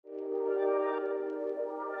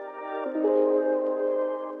Hey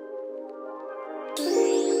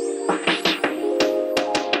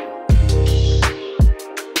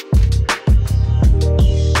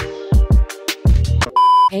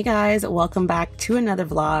guys, welcome back to another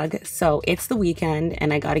vlog. So it's the weekend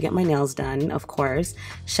and I gotta get my nails done, of course.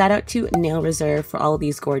 Shout out to Nail Reserve for all of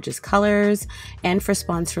these gorgeous colors and for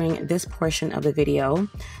sponsoring this portion of the video.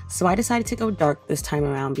 So I decided to go dark this time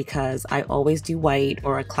around because I always do white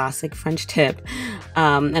or a classic French tip.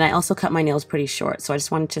 And I also cut my nails pretty short, so I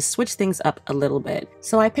just wanted to switch things up a little bit.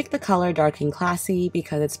 So I picked the color Dark and Classy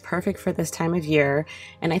because it's perfect for this time of year.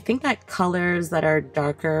 And I think that colors that are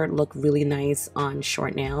darker look really nice on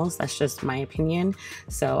short nails. That's just my opinion.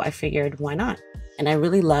 So I figured, why not? And I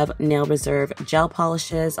really love Nail Reserve gel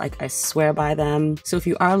polishes. Like, I swear by them. So if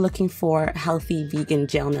you are looking for healthy vegan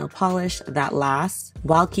gel nail polish that lasts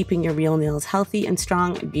while keeping your real nails healthy and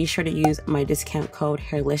strong, be sure to use my discount code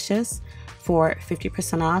Hairlicious for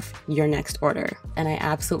 50% off your next order. And I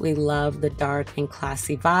absolutely love the dark and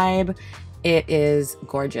classy vibe. It is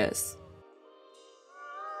gorgeous.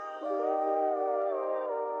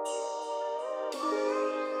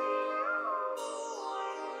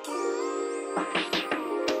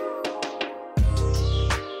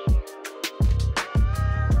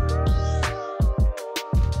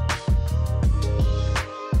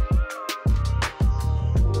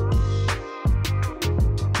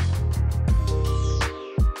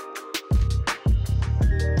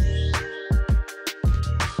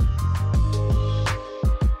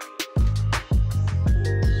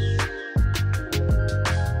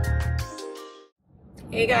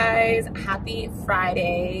 Hey guys, happy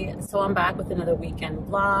Friday. So I'm back with another weekend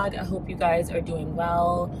vlog. I hope you guys are doing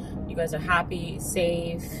well. You guys are happy,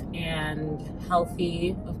 safe, and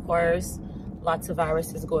healthy, of course. Lots of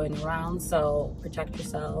viruses going around, so protect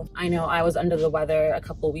yourself. I know I was under the weather a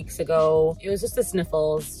couple weeks ago. It was just the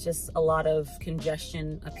sniffles, just a lot of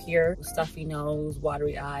congestion up here, stuffy nose,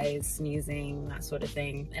 watery eyes, sneezing, that sort of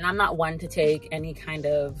thing. And I'm not one to take any kind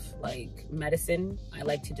of like medicine. I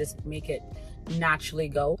like to just make it naturally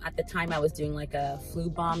go. At the time I was doing like a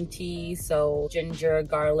flu bomb tea, so ginger,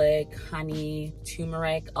 garlic, honey,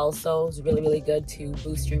 turmeric also is really good to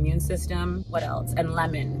boost your immune system. What else? And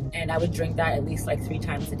lemon. And I would drink that at least like 3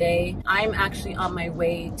 times a day. I'm actually on my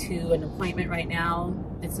way to an appointment right now.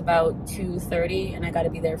 It's about 2:30 and I got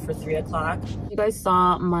to be there for 3 o'clock. You guys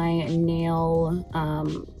saw my nail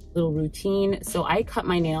little routine. So I cut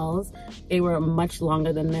my nails. They were much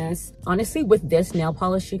longer than this. Honestly, with this nail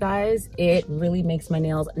polish, you guys, it really makes my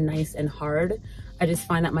nails nice and hard. I just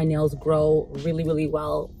find that my nails grow really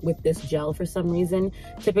well with this gel for some reason.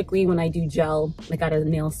 Typically when I do gel, like at a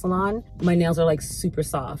nail salon, my nails are like super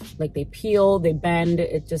soft. Like they peel, they bend,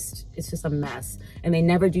 it's just a mess. And they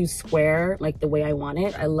never do square like the way I want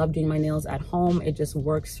it. I love doing my nails at home. It just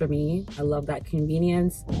works for me. I love that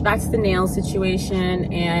convenience. That's the nail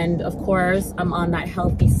situation. And of course, I'm on that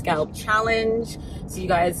healthy scalp challenge. So you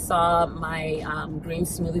guys saw my green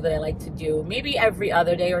smoothie that I like to do maybe every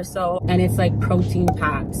other day or so. And it's like protein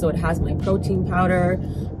packed, so it has my protein powder.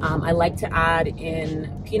 I like to add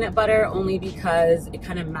in peanut butter only because it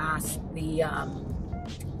kind of masks the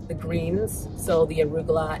greens, so the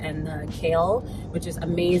arugula and the kale, which is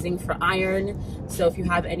amazing for iron. So if you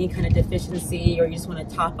have any kind of deficiency or you just want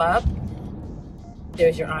to top up,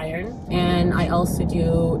 there's your iron. And I also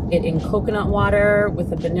do it in coconut water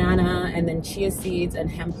with a banana and then chia seeds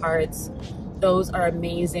and hemp hearts. Those are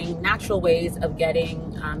amazing natural ways of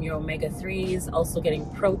getting your omega-3s, also getting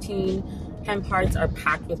protein. Hemp hearts are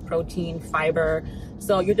packed with protein, fiber.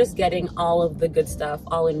 So you're just getting all of the good stuff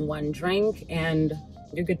all in one drink and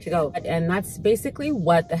you're good to go. And that's basically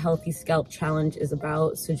what the Healthy Scalp Challenge is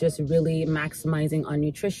about. So just really maximizing on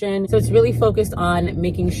nutrition. So it's really focused on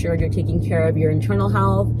making sure you're taking care of your internal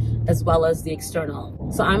health as well as the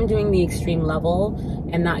external. So I'm doing the extreme level,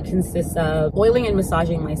 and that consists of oiling and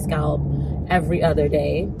massaging my scalp every other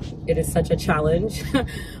day. It is such a challenge,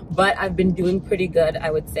 but I've been doing pretty good,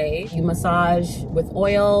 I would say. You massage with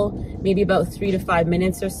oil, maybe about 3 to 5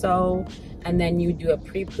 minutes or so. And then you do a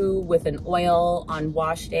pre-poo with an oil on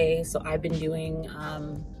wash day. So I've been doing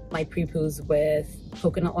my pre-poos with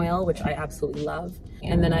coconut oil, which I absolutely love.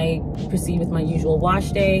 And then I proceed with my usual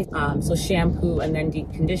wash day. So shampoo and then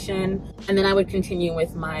deep condition. And then I would continue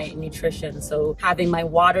with my nutrition. So having my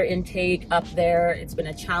water intake up there, it's been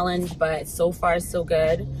a challenge, but so far so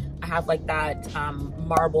good. I have like that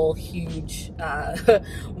marble huge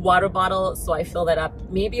water bottle, so I fill that up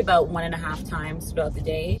maybe about 1.5 times throughout the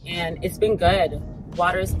day, and it's been good.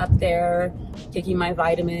 Water's up there, taking my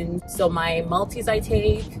vitamins. So my multis I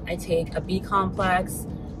take a B complex,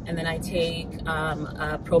 and then I take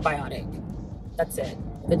a probiotic. That's it.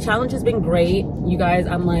 The challenge has been great, you guys.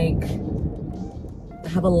 I'm like, I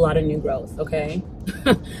have a lot of new growth, okay?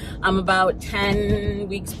 I'm about 10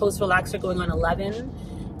 weeks post-relaxer, going on 11,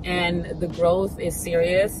 and the growth is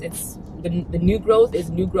serious. It's the new growth is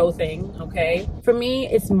new growthing, okay? For me,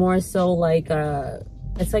 it's more so like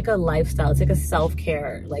it's like a lifestyle. It's like a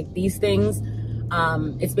self-care. Like these things,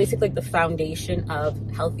 it's basically like the foundation of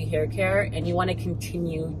healthy hair care, and you want to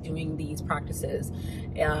continue doing these practices.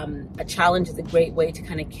 A challenge is a great way to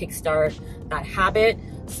kind of kickstart that habit.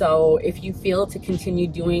 So if you feel to continue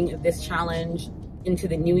doing this challenge into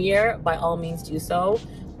the new year, by all means do so.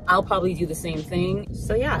 I'll probably do the same thing.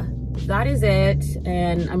 So yeah, that is it.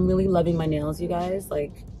 And I'm really loving my nails, you guys.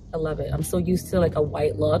 Like, I love it. I'm so used to like a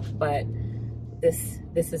white look, but this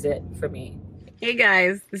is it for me. Hey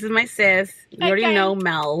guys, this is my sis. You already know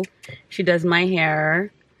Mel. She does my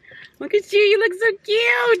hair. Look at you look so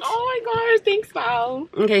cute. Oh my gosh, thanks, Mel.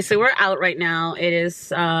 Okay, so we're out right now. It is,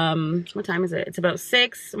 what time is it? It's about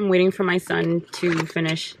 6. I'm waiting for my son to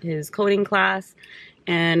finish his coding class,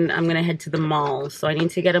 and I'm gonna head to the mall. So I need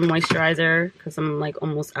to get a moisturizer because I'm like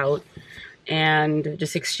almost out, and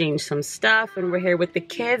just exchange some stuff. And we're here with the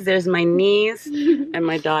kids. There's my niece, and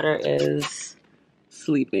my daughter is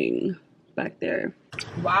sleeping back there.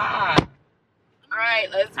 Wow. All right,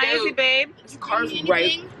 let's go. Hi, Izzy, babe. This car's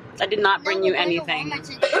right. I did not bring you anything.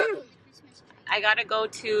 I gotta go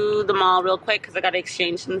to the mall real quick because I gotta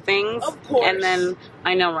exchange some things. Of course. And then,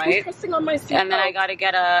 I know, right? Pressing on my seat. And then I gotta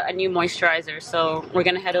get a new moisturizer. So we're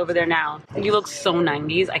gonna head over there now. You look so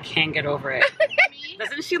 90s. I can't get over it.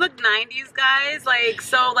 Doesn't she look 90s, guys? Like,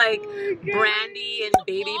 so like Brandy and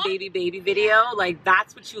baby video. Like,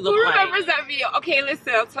 that's what you look Who like. Who remembers that video? Okay,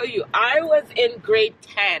 listen, I'll tell you. I was in grade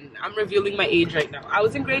 10. I'm revealing my age right now. I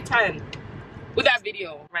was in grade 10. With that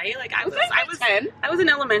video, right? Like I was 10. I was in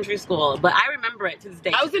elementary school, but I remember it to this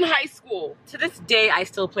day. I was in high school. To this day, I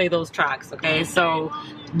still play those tracks. Okay, so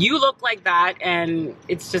you look like that, and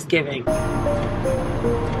it's just giving.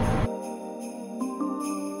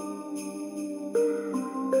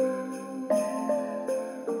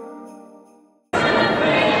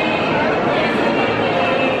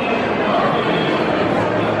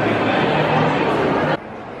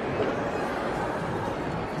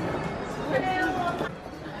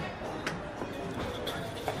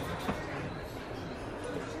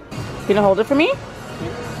 You gonna hold it for me?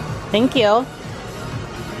 Thank you. I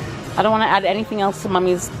don't want to add anything else to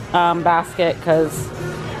Mommy's basket because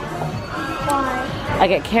I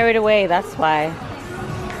get carried away. That's why.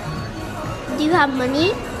 Do you have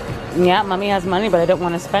money? Yeah, Mommy has money, but I don't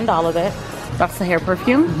want to spend all of it. That's the hair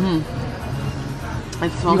perfume. Mm-hmm.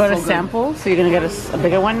 It smells You got so a sample, so you're gonna get a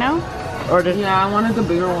bigger one now, or just... Yeah, I wanted the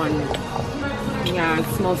bigger one. Yeah, it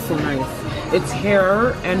smells so nice. It's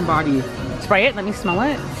hair and body. Spray it. Let me smell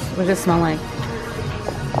it. What does it smell like?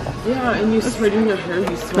 Yeah, and you spray it in your hair.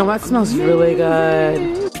 You smell. No, that smells really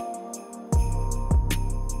good.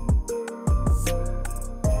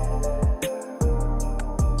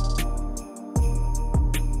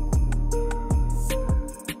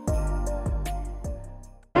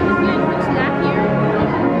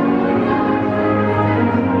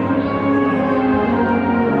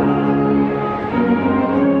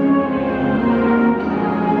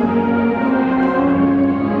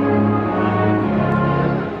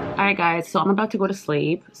 Guys, so I'm about to go to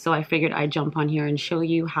sleep, so I figured I'd jump on here and show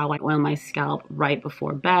you how I oil my scalp right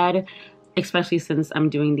before bed, especially since I'm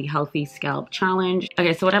doing the healthy scalp challenge.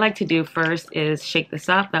 Okay, so what I like to do first is shake this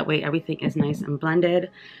up, that way everything is nice and blended,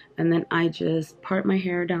 and then I just part my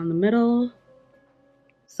hair down the middle.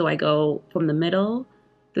 So I go from the middle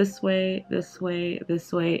this way, this way,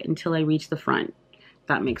 this way until I reach the front. If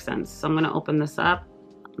that makes sense. So I'm gonna open this up.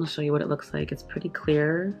 I'll show you what it looks like. It's pretty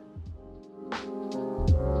clear.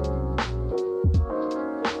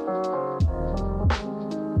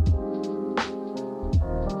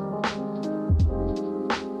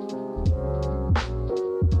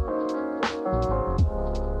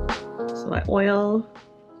 So I oil,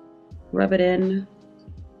 rub it in,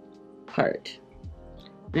 part.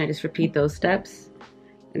 And I just repeat those steps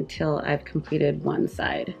until I've completed one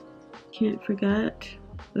side. Can't forget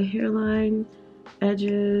the hairline,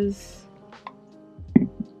 edges. And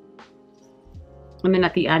then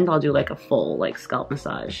at the end, I'll do like a full like scalp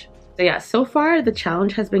massage. So yeah, so far the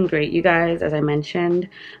challenge has been great, you guys. As I mentioned,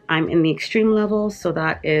 I'm in the extreme level, so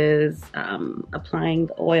that is applying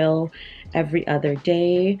the oil every other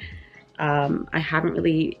day. I haven't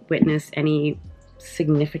really witnessed any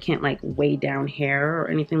significant like way down hair or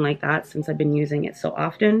anything like that since I've been using it so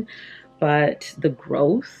often, but the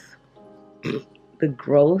growth,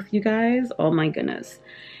 you guys, oh my goodness,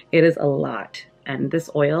 it is a lot. And this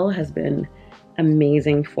oil has been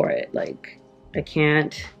amazing for it. Like I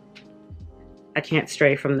can't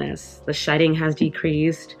stray from this. The shedding has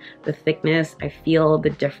decreased, the thickness, I feel the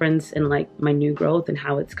difference in like my new growth and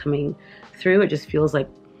how it's coming through. It just feels like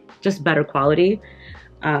just better quality.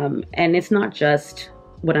 And it's not just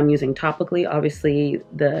what I'm using topically. Obviously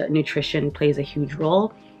the nutrition plays a huge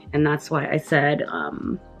role, and that's why I said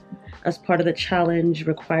as part of the challenge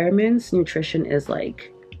requirements, nutrition is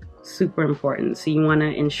like super important. So you want to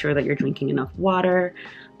ensure that you're drinking enough water.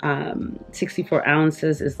 64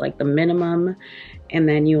 ounces is like the minimum, and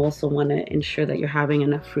then you also want to ensure that you're having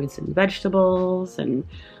enough fruits and vegetables, and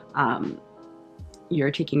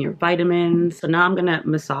you're taking your vitamins. So now I'm gonna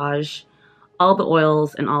massage all the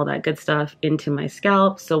oils and all that good stuff into my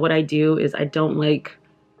scalp. So what I do is I don't like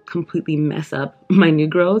completely mess up my new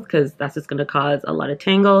growth, because that's just going to cause a lot of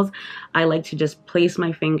tangles. I like to just place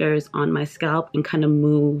my fingers on my scalp and kind of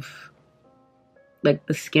move like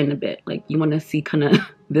the skin a bit. Like you want to see kind of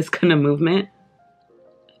this kind of movement,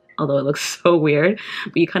 although it looks so weird,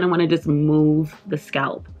 but you kind of want to just move the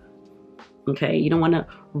scalp. Okay, you don't want to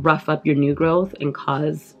rough up your new growth and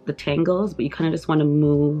cause the tangles, but you kind of just want to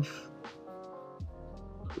move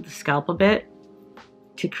the scalp a bit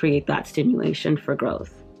to create that stimulation for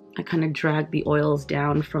growth. I kind of drag the oils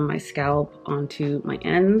down from my scalp onto my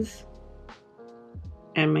ends,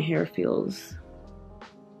 and my hair feels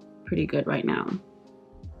pretty good right now.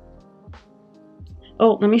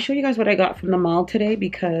 Oh, let me show you guys what I got from the mall today,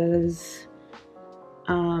 because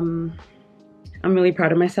I'm really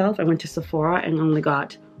proud of myself. I went to Sephora and only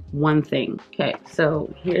got one thing. Okay,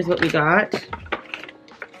 so here's what we got.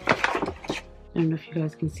 I don't know if you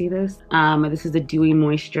guys can see this. This is the Dewy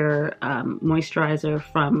Moisture moisturizer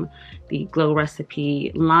from the Glow Recipe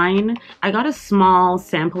line. I got a small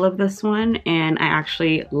sample of this one, and I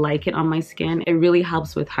actually like it on my skin. It really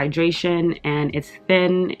helps with hydration, and it's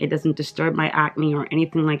thin. It doesn't disturb my acne or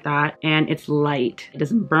anything like that, and it's light. It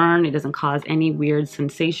doesn't burn. It doesn't cause any weird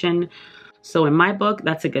sensation. So in my book,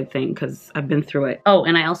 that's a good thing, because I've been through it. Oh,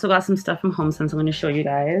 and I also got some stuff from Home Sense I'm going to show you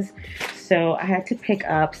guys. So I had to pick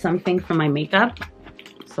up something for my makeup.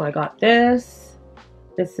 So I got this.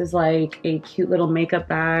 This is like a cute little makeup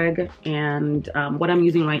bag, and what I'm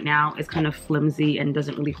using right now is kind of flimsy and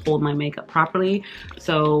doesn't really hold my makeup properly.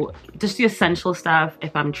 So just the essential stuff,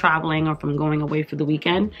 if I'm traveling or if I'm going away for the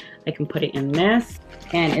weekend, I can put it in this.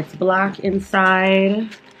 And it's black inside,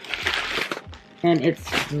 and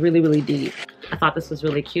it's really deep. I thought this was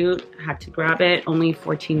really cute. I had to grab it, only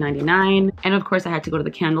 $14.99. And of course I had to go to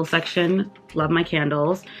the candle section. Love my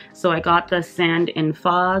candles. So I got the Sand and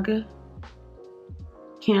Fog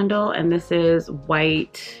candle, and this is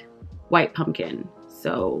white pumpkin.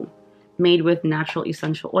 So made with natural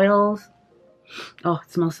essential oils. Oh, it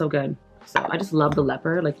smells so good. So I just love the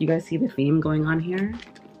leopard. Like, you guys see the theme going on here?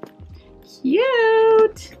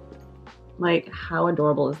 Cute! Like, how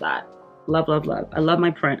adorable is that? Love, love, love. I love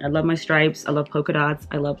my print. I love my stripes. I love polka dots.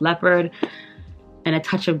 I love leopard and a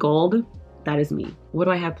touch of gold. That is me. What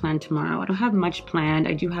do I have planned tomorrow? I don't have much planned.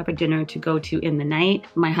 I do have a dinner to go to in the night.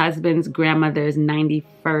 My husband's grandmother's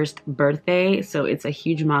 91st birthday, so it's a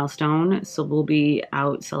huge milestone. So we'll be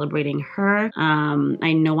out celebrating her.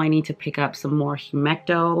 I know I need to pick up some more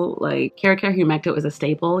humecto. Like, hair care humecto is a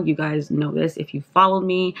staple. You guys know this. If you followed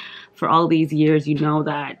me for all these years, you know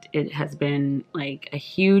that it has been like a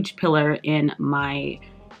huge pillar in my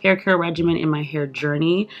hair care regimen, in my hair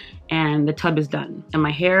journey, and the tub is done. And my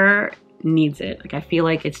hair needs it. Like, I feel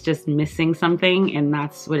like it's just missing something, and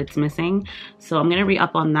that's what it's missing. So I'm gonna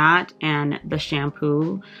re-up on that and the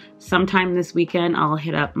shampoo. Sometime this weekend I'll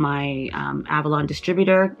hit up my Avalon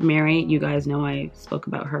distributor, Mary. You guys know I spoke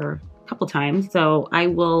about her a couple times. So I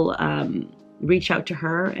will reach out to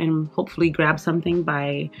her and hopefully grab something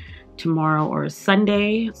by tomorrow or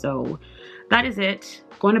Sunday. So that is it.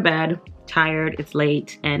 Going to bed, tired, it's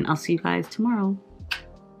late, and I'll see you guys tomorrow.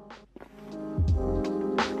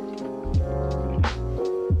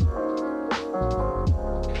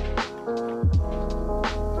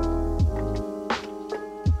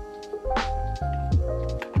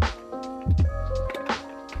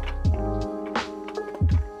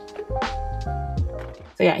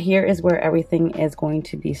 So yeah, here is where everything is going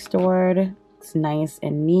to be stored. It's nice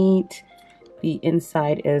and neat. The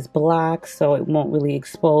inside is black, so it won't really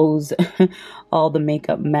expose all the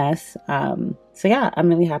makeup mess. So yeah, I'm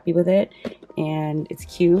really happy with it, and it's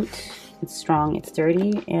cute, it's strong, it's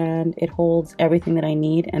sturdy, and it holds everything that I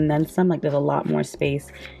need and then some. Like, there's a lot more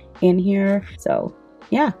space in here. So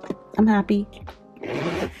yeah, I'm happy.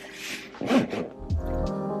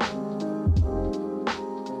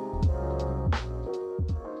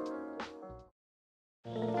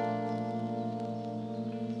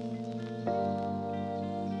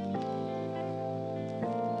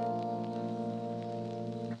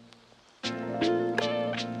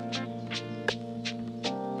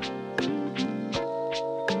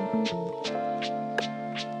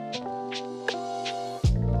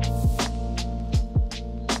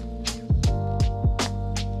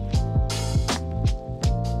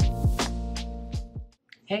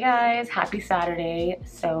 Hey guys, happy Saturday.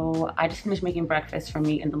 So I just finished making breakfast for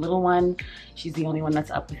me and the little one. She's the only one that's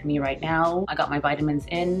up with me right now. I got my vitamins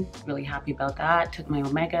in, really happy about that. Took my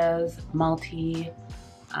omegas, multi,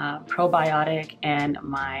 probiotic, and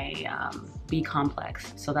my B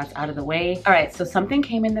complex. So that's out of the way. All right, so something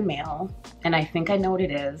came in the mail and I think I know what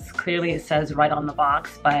it is. Clearly it says right on the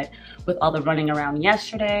box, but with all the running around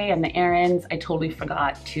yesterday and the errands, I totally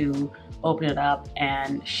forgot to open it up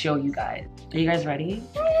and show you guys. Are you guys ready?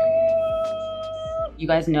 You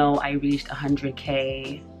guys know I reached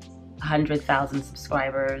 100K, 100,000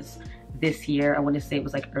 subscribers this year. I want to say it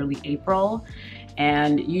was like early April.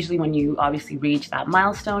 And usually when you obviously reach that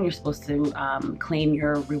milestone, you're supposed to claim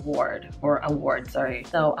your reward or award, sorry.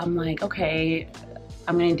 So I'm like, okay,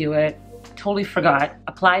 I'm gonna do it. Totally forgot.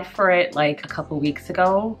 Applied for it like a couple weeks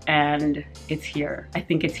ago and it's here. I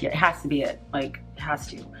think it's here. It has to be it. Like, it has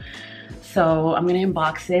to. So I'm gonna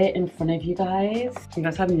unbox it in front of you guys. You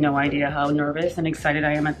guys have no idea how nervous and excited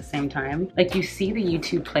I am at the same time. Like, you see the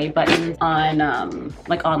YouTube play button on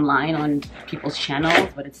like online on people's channels,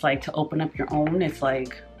 but it's like to open up your own, it's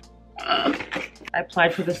like, I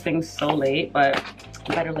applied for this thing so late, but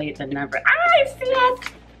better late than never. I see it!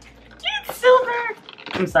 It's silver!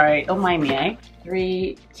 I'm sorry, don't mind me, eh?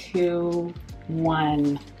 3, 2,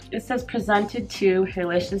 1. It says presented to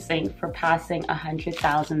Hairlicious Inc. for passing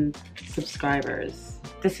 100,000 subscribers.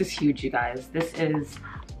 This is huge, you guys. This is,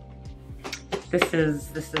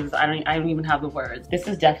 I don't even have the words. This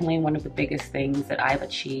is definitely one of the biggest things that I've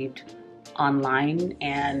achieved online,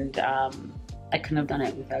 and I couldn't have done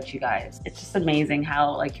it without you guys. It's just amazing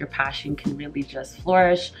how like your passion can really just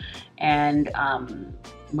flourish, and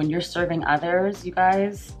when you're serving others, you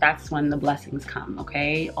guys, that's when the blessings come,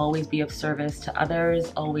 okay? Always be of service to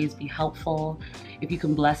others, always be helpful. If you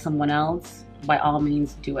can bless someone else, by all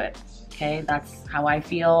means do it, okay? That's how I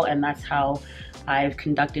feel, and that's how I've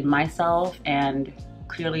conducted myself, and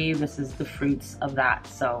clearly this is the fruits of that.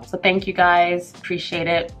 So thank you guys, appreciate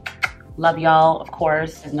it. Love y'all, of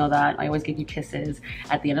course. Just know that I always give you kisses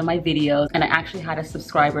at the end of my videos. And I actually had a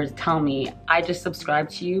subscriber tell me, I just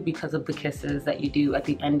subscribed to you because of the kisses that you do at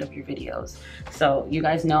the end of your videos. So you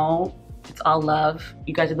guys know, it's all love.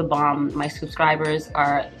 You guys are the bomb. My subscribers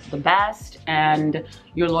are the best, and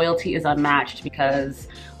your loyalty is unmatched because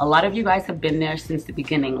a lot of you guys have been there since the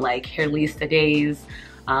beginning, like Hairlicious days,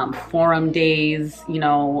 forum days, you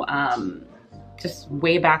know, just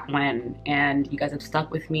way back when, and you guys have stuck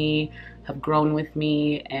with me, have grown with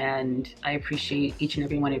me, and I appreciate each and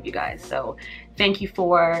every one of you guys. So thank you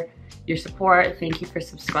for your support, thank you for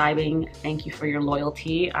subscribing, thank you for your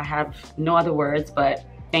loyalty. I have no other words, but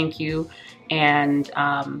thank you, and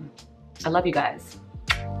I love you guys.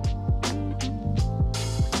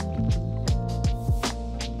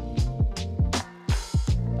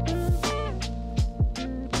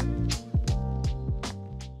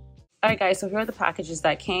 Alright guys, so here are the packages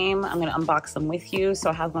that came. I'm gonna unbox them with you. So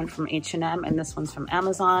I have one from H&M and this one's from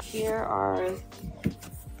Amazon. Here are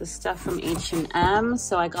the stuff from H&M.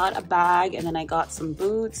 So I got a bag and then I got some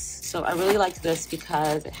boots. So I really liked this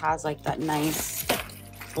because it has like that nice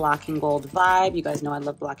black and gold vibe. You guys know I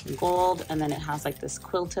love black and gold. And then it has like this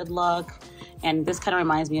quilted look. And this kind of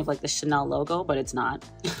reminds me of like the Chanel logo, but it's not.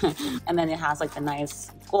 And then it has like the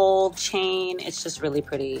nice gold chain. It's just really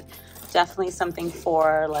pretty. Definitely something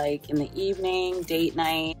for like in the evening, date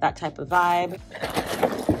night, that type of vibe.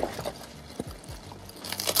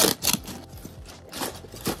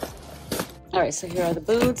 All right, so here are the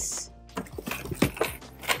boots.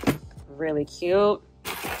 Really cute.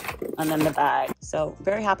 And then the bag. So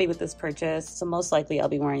very happy with this purchase. So most likely I'll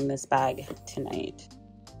be wearing this bag tonight.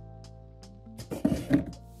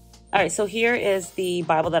 All right, so here is the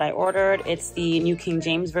Bible that I ordered. It's the New King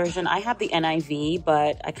James Version. I have the NIV,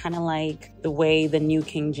 but I kind of like the way the New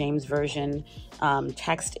King James Version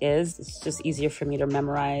text is. It's just easier for me to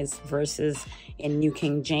memorize verses in New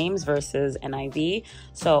King James versus NIV.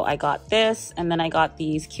 So I got this, and then I got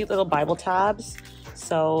these cute little Bible tabs.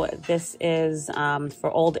 So this is for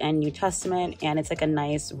Old and New Testament, and it's like a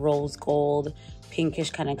nice rose gold,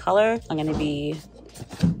 pinkish kind of color. I'm gonna be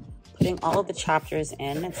putting all of the chapters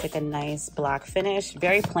in. It's like a nice black finish,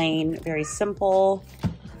 very plain, very simple,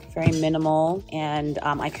 very minimal, and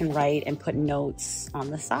I can write and put notes on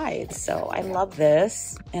the side. So I love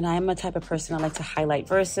this, and I'm a type of person, I like to highlight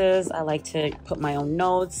verses. I like to put my own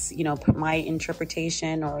notes, you know, put my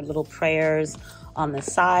interpretation or little prayers on the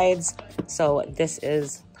sides. So this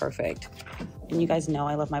is perfect. And you guys know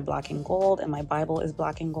I love my black and gold, and my Bible is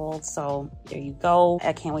black and gold. So there you go.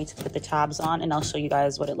 I can't wait to put the tabs on, and I'll show you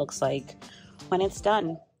guys what it looks like when it's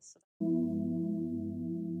done.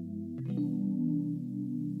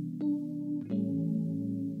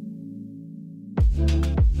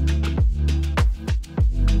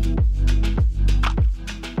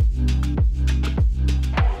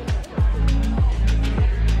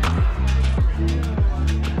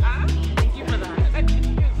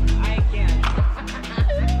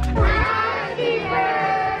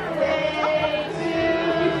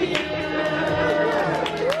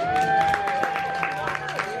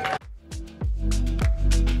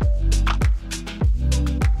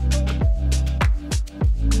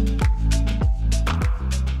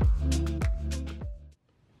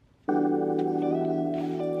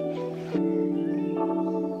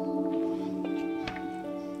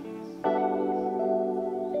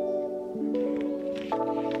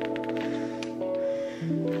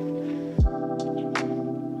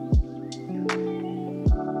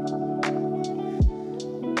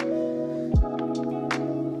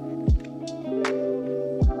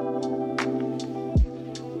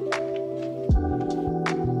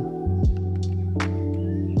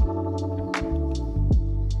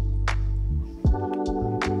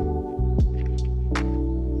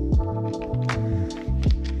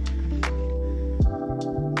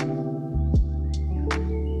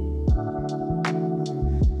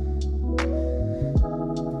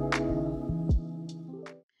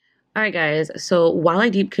 All right, guys, so while I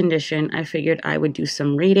deep condition, I figured I would do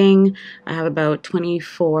some reading. I have about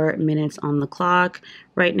 24 minutes on the clock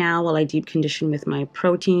right now while I deep condition with my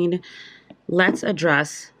protein. Let's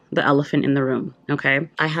address the elephant in the room, okay?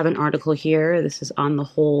 I have an article here. This is on the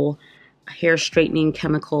whole hair straightening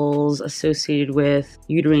chemicals associated with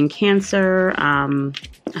uterine cancer.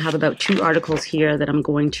 I have about 2 articles here that I'm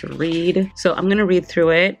going to read. So I'm going to read through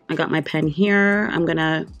it. I got my pen here. I'm going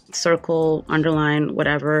to circle, underline,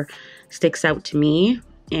 whatever sticks out to me,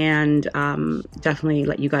 and definitely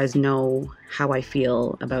let you guys know how I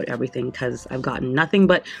feel about everything, because I've gotten nothing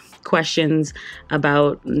but questions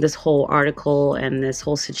about this whole article and this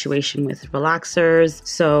whole situation with relaxers.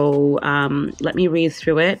 So let me read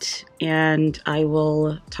through it and I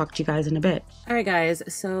will talk to you guys in a bit. All right, guys,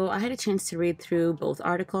 so I had a chance to read through both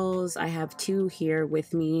articles. I have 2 here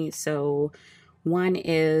with me. So one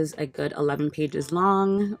is a good 11 pages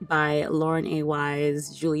long by Lauren A.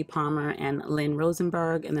 Wise, Julie Palmer, and Lynn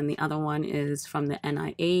Rosenberg. And then the other one is from the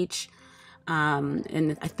NIH.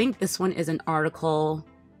 And I think this one is an article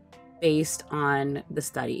based on the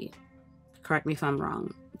study. Correct me if I'm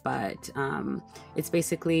wrong, but it's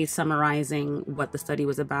basically summarizing what the study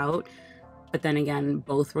was about. But then again,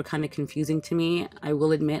 both were kind of confusing to me. I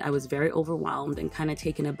will admit I was very overwhelmed and kind of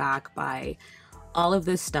taken aback by all of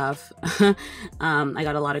this stuff. I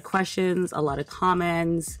got a lot of questions, a lot of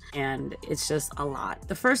comments, and it's just a lot.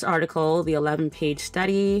 The first article, the 11-page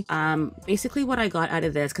study, basically what I got out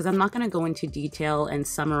of this, because I'm not going to go into detail and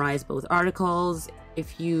summarize both articles.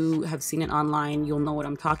 If you have seen it online, you'll know what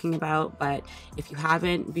I'm talking about, but if you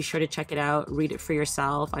haven't, be sure to check it out, read it for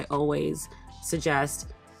yourself. I always suggest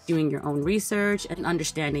doing your own research and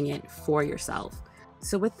understanding it for yourself.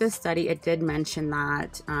 So with this study, it did mention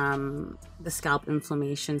that the scalp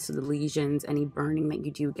inflammation, so the lesions, any burning that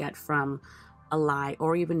you do get from a lye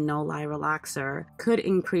or even no lye relaxer, could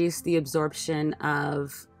increase the absorption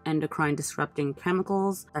of endocrine disrupting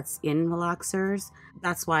chemicals that's in relaxers.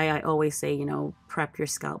 That's why I always say, you know, prep your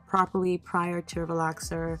scalp properly prior to a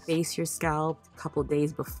relaxer, base your scalp a couple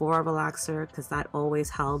days before a relaxer, because that always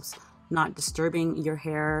helps. Not disturbing your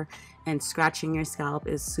hair and scratching your scalp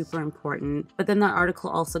is super important. But then that article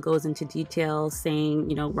also goes into detail saying,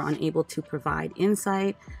 you know, we're unable to provide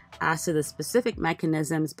insight as to the specific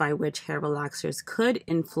mechanisms by which hair relaxers could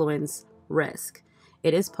influence risk.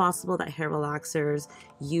 It is possible that hair relaxers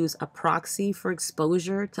use a proxy for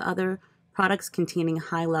exposure to other products containing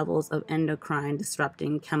high levels of endocrine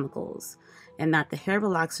disrupting chemicals, and that the hair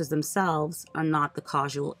relaxers themselves are not the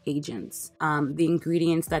causal agents. The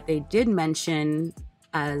ingredients that they did mention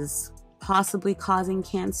as possibly causing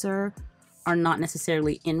cancer are not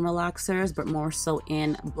necessarily in relaxers, but more so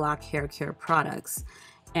in black hair care products.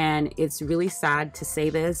 And it's really sad to say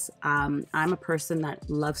this. I'm a person that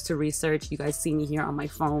loves to research. You guys see me here on my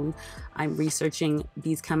phone. I'm researching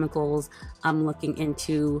these chemicals. I'm looking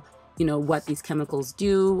into, you know, what these chemicals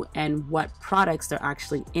do and what products they're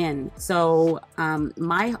actually in. So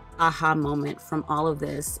my aha moment from all of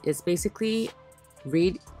this is basically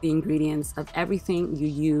read the ingredients of everything you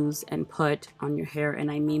use and put on your hair,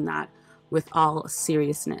 and I mean that with all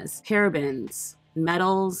seriousness. Parabens,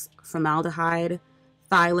 metals, formaldehyde,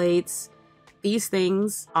 phthalates, these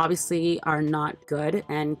things obviously are not good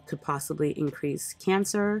and could possibly increase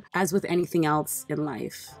cancer. As with anything else in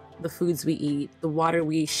life, the foods we eat, the water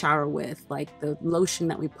we shower with, like the lotion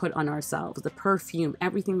that we put on ourselves, the perfume,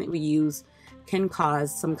 everything that we use can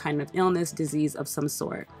cause some kind of illness, disease of some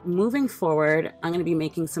sort. Moving forward, I'm going to be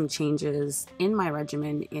making some changes in my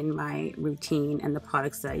regimen, in my routine, and the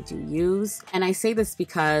products that I do use. And I say this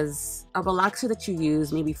because a relaxer that you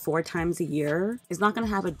use maybe 4 times a year is not going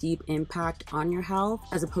to have a deep impact on your health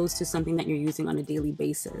as opposed to something that you're using on a daily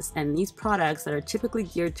basis. And these products that are typically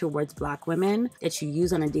geared towards Black women that you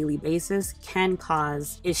use on a daily basis can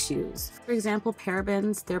cause issues. For example,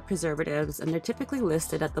 parabens, they're preservatives, and they're typically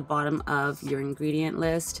listed at the bottom of your ingredient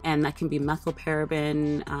list, and that can be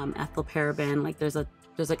methylparaben, ethylparaben, like there's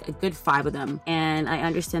like a good 5 of them. And I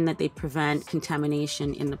understand that they prevent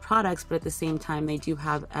contamination in the products, but at the same time, they do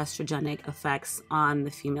have estrogenic effects on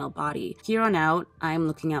the female body. Here on out, I'm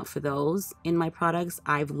looking out for those in my products.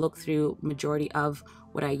 I've looked through majority of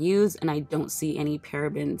what I use and I don't see any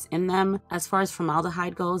parabens in them. As far as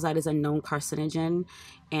formaldehyde goes, that is a known carcinogen,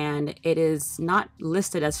 and it is not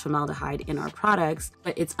listed as formaldehyde in our products,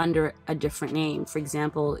 but it's under a different name. For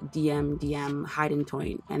example, DM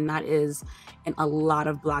hydantoin, and that is in a lot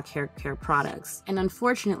of black hair care products. And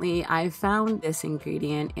unfortunately, I found this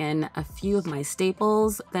ingredient in a few of my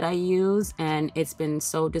staples that I use, and it's been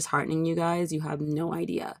so disheartening, you guys. You have no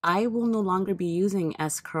idea. I will no longer be using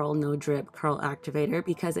S-Curl No Drip Curl Activator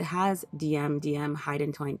here because it has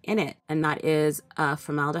DM-hydantoin in it, and that is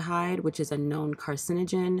formaldehyde, which is a known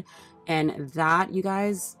carcinogen, and that, you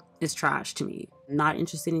guys, is trash to me. Not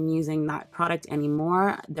interested in using that product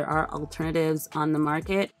anymore. There are alternatives on the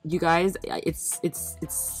market. You guys,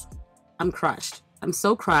 I'm crushed. I'm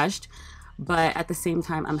so crushed, but at the same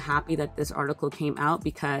time, I'm happy that this article came out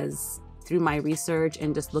because through my research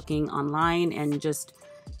and just looking online and just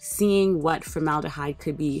seeing what formaldehyde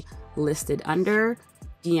could be listed under,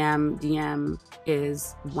 DM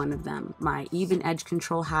is one of them. My Even Edge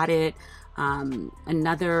Control had it.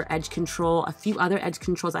 Another edge control, a few other edge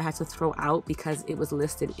controls I had to throw out because it was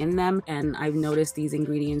listed in them. And I've noticed these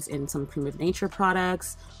ingredients in some Cream of Nature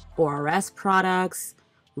products, ORS products,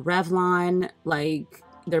 Revlon, like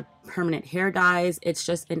they're permanent hair dyes. It's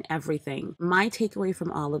just in everything. My takeaway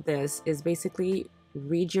from all of this is basically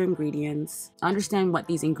read your ingredients, understand what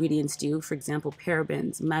these ingredients do. For example,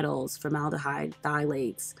 parabens, metals, formaldehyde,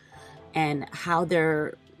 phthalates, and how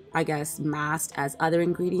they're, I guess, masked as other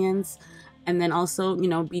ingredients. And then also, you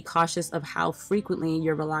know, be cautious of how frequently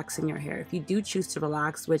you're relaxing your hair. If you do choose to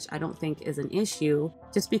relax, which I don't think is an issue,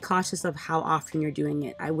 just be cautious of how often you're doing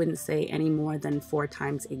it. I wouldn't say any more than 4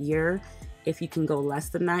 times a year. If you can go less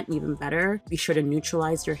than that, even better. Be sure to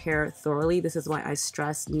neutralize your hair thoroughly. This is why I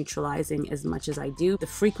stress neutralizing as much as I do. The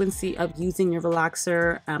frequency of using your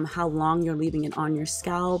relaxer, how long you're leaving it on your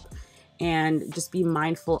scalp, and just be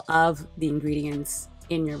mindful of the ingredients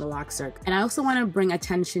in your relaxer. And I also want to bring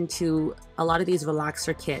attention to a lot of these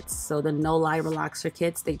relaxer kits. So the no-lie relaxer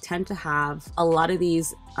kits, they tend to have a lot of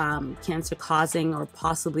these cancer-causing or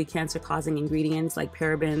possibly cancer-causing ingredients like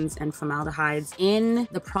parabens and formaldehydes in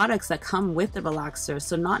the products that come with the relaxer.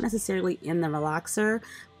 So not necessarily in the relaxer,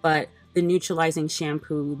 but the neutralizing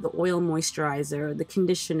shampoo, the oil moisturizer, the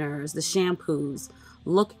conditioners, the shampoos.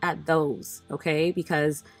 Look at those, okay?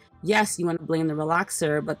 Because yes, you want to blame the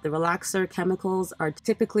relaxer, but the relaxer chemicals are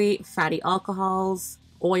typically fatty alcohols,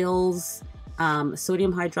 oils,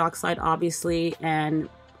 sodium hydroxide, obviously, and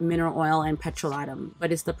mineral oil and petrolatum.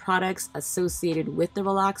 But it's the products associated with the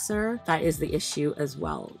relaxer that is the issue as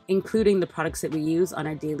well, including the products that we use on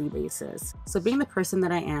a daily basis. So being the person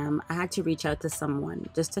that I am, I had to reach out to someone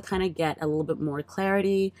just to kind of get a little bit more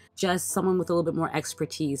clarity, just someone with a little bit more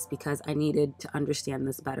expertise, because I needed to understand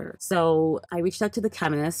this better. So I reached out to the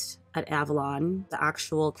chemist at Avalon, the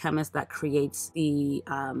actual chemist that creates the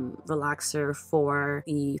relaxer for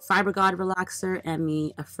the Fiber God relaxer and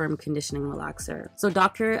the Affirm conditioning relaxer. So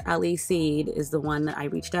Dr. Ali Said is the one that I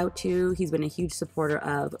reached out to. He's been a huge supporter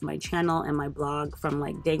of my channel and my blog from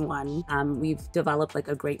like day one. We've developed like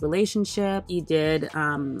a great relationship. He did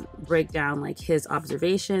break down like his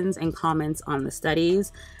observations and comments on the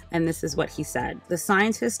studies. And this is what he said. The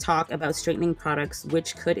scientists talk about straightening products,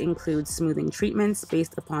 which could include smoothing treatments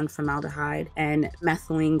based upon formaldehyde and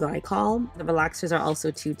methylene glycol. The relaxers are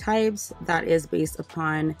also 2 types. That is based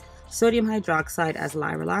upon sodium hydroxide as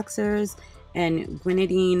lye relaxers and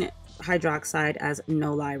guanidine hydroxide as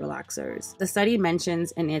no-lye relaxers. The study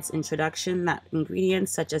mentions in its introduction that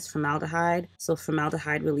ingredients such as formaldehyde, so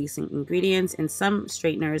formaldehyde releasing ingredients in some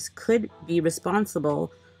straighteners, could be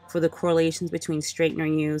responsible for the correlations between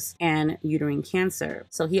straightener use and uterine cancer.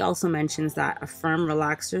 So he also mentions that Affirm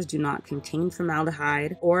relaxers do not contain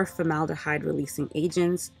formaldehyde or formaldehyde releasing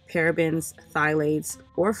agents, parabens, phthalates,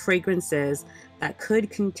 or fragrances that could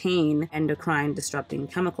contain endocrine disrupting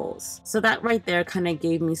chemicals. So that right there kind of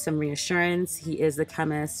gave me some reassurance. He is the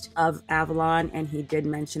chemist of Avalon, and he did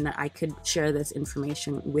mention that I could share this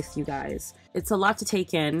information with you guys. It's a lot to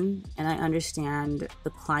take in, and I understand the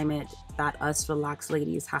climate that us relaxed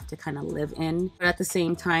ladies have to kind of live in. But at the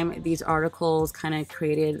same time, these articles kind of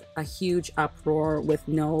created a huge uproar with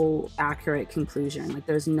no accurate conclusion. Like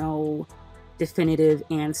there's no definitive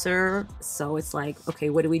answer. So it's like,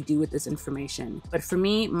 okay, what do we do with this information? But for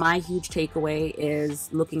me, my huge takeaway is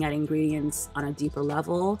looking at ingredients on a deeper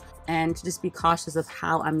level and to just be cautious of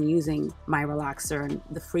how I'm using my relaxer and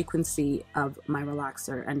the frequency of my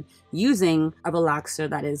relaxer, and using a relaxer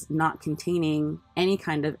that is not containing any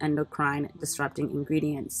kind of endocrine disrupting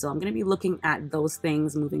ingredients. So I'm going to be looking at those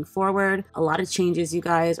things moving forward. A lot of changes, you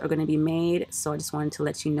guys, are going to be made. So I just wanted to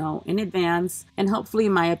let you know in advance, and hopefully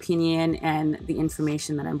my opinion and the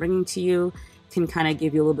information that I'm bringing to you can kind of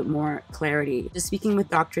give you a little bit more clarity. Just speaking with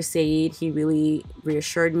Dr. Said, he really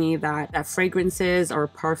reassured me that fragrances or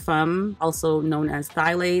parfum, also known as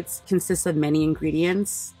phthalates, consists of many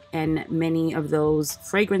ingredients and many of those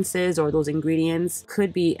fragrances or those ingredients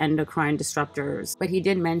could be endocrine disruptors. But he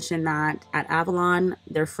did mention that at Avalon,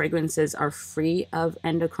 their fragrances are free of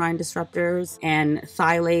endocrine disruptors, and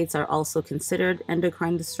phthalates are also considered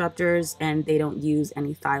endocrine disruptors, and they don't use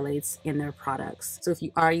any phthalates in their products. So if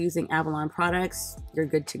you are using Avalon products, you're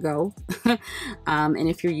good to go. And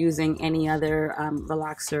if you're using any other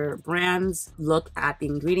relaxer brands, look at the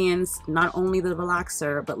ingredients, not only the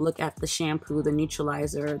relaxer, but look at the shampoo, the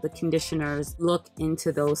neutralizer, the conditioners. Look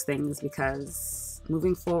into those things, because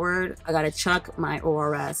moving forward, I gotta chuck my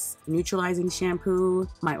ORS neutralizing shampoo,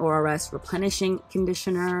 my ORS replenishing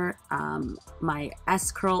conditioner, my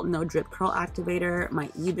S-Curl no drip curl activator, my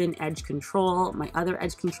even edge control, my other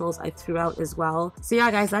edge controls I threw out as well. So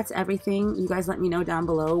yeah, guys, that's everything. You guys let me know down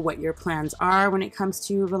below what your plans are when it comes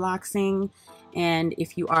to relaxing, and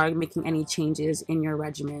if you are making any changes in your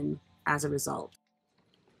regimen as a result.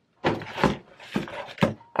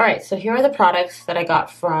 All right, so here are the products that I got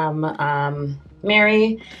from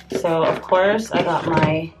Mary. So of course I got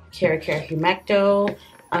my HEREEE Humecto.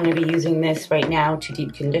 I'm gonna be using this right now to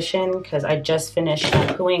deep condition because I just finished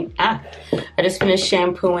shampooing. I just finished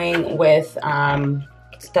shampooing with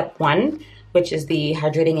step 1, which is the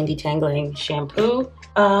hydrating and detangling shampoo.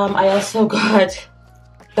 I also got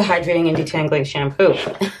the hydrating and detangling shampoo.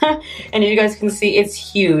 And you guys can see it's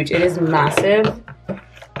huge. It is massive.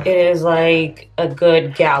 It is like a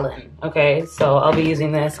good gallon. Okay, so I'll be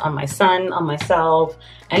using this on my son, on myself,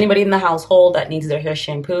 anybody in the household that needs their hair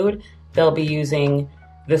shampooed, they'll be using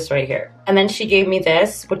this right here. And then she gave me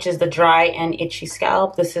this, which is the dry and itchy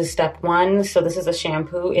scalp. This is step 1. So this is a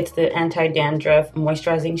shampoo. It's the anti-dandruff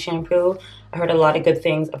moisturizing shampoo. I heard a lot of good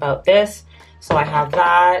things about this, so I have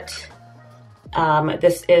that.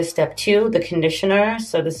 This is step 2, the conditioner.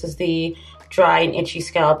 So this is the dry and itchy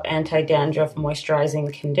scalp anti-dandruff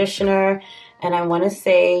moisturizing conditioner. And I want to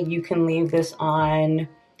say you can leave this on,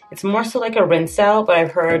 it's more so like a rinse out, but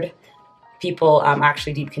I've heard people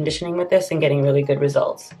actually deep conditioning with this and getting really good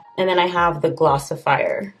results. And then I have the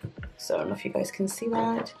glossifier. So I don't know if you guys can see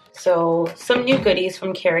that. So some new goodies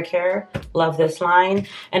from HEREEE. Love this line.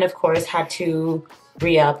 And of course had to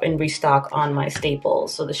re-up and restock on my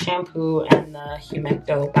staples. So the shampoo and the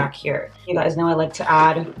Humecto back here. You guys know I like to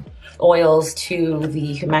add oils to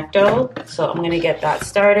the Humecto. So I'm gonna get that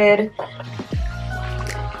started.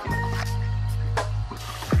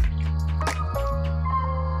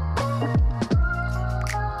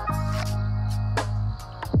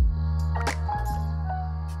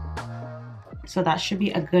 So that should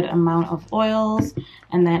be a good amount of oils.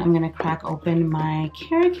 And then I'm gonna crack open my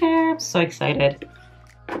HEREEE. I'm so excited.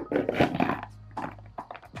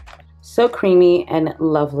 So creamy and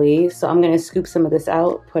lovely. So I'm gonna scoop some of this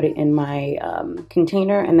out, put it in my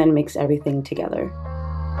container, and then mix everything together.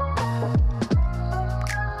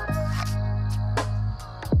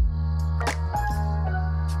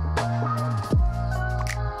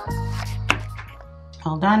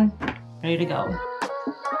 All done, ready to go.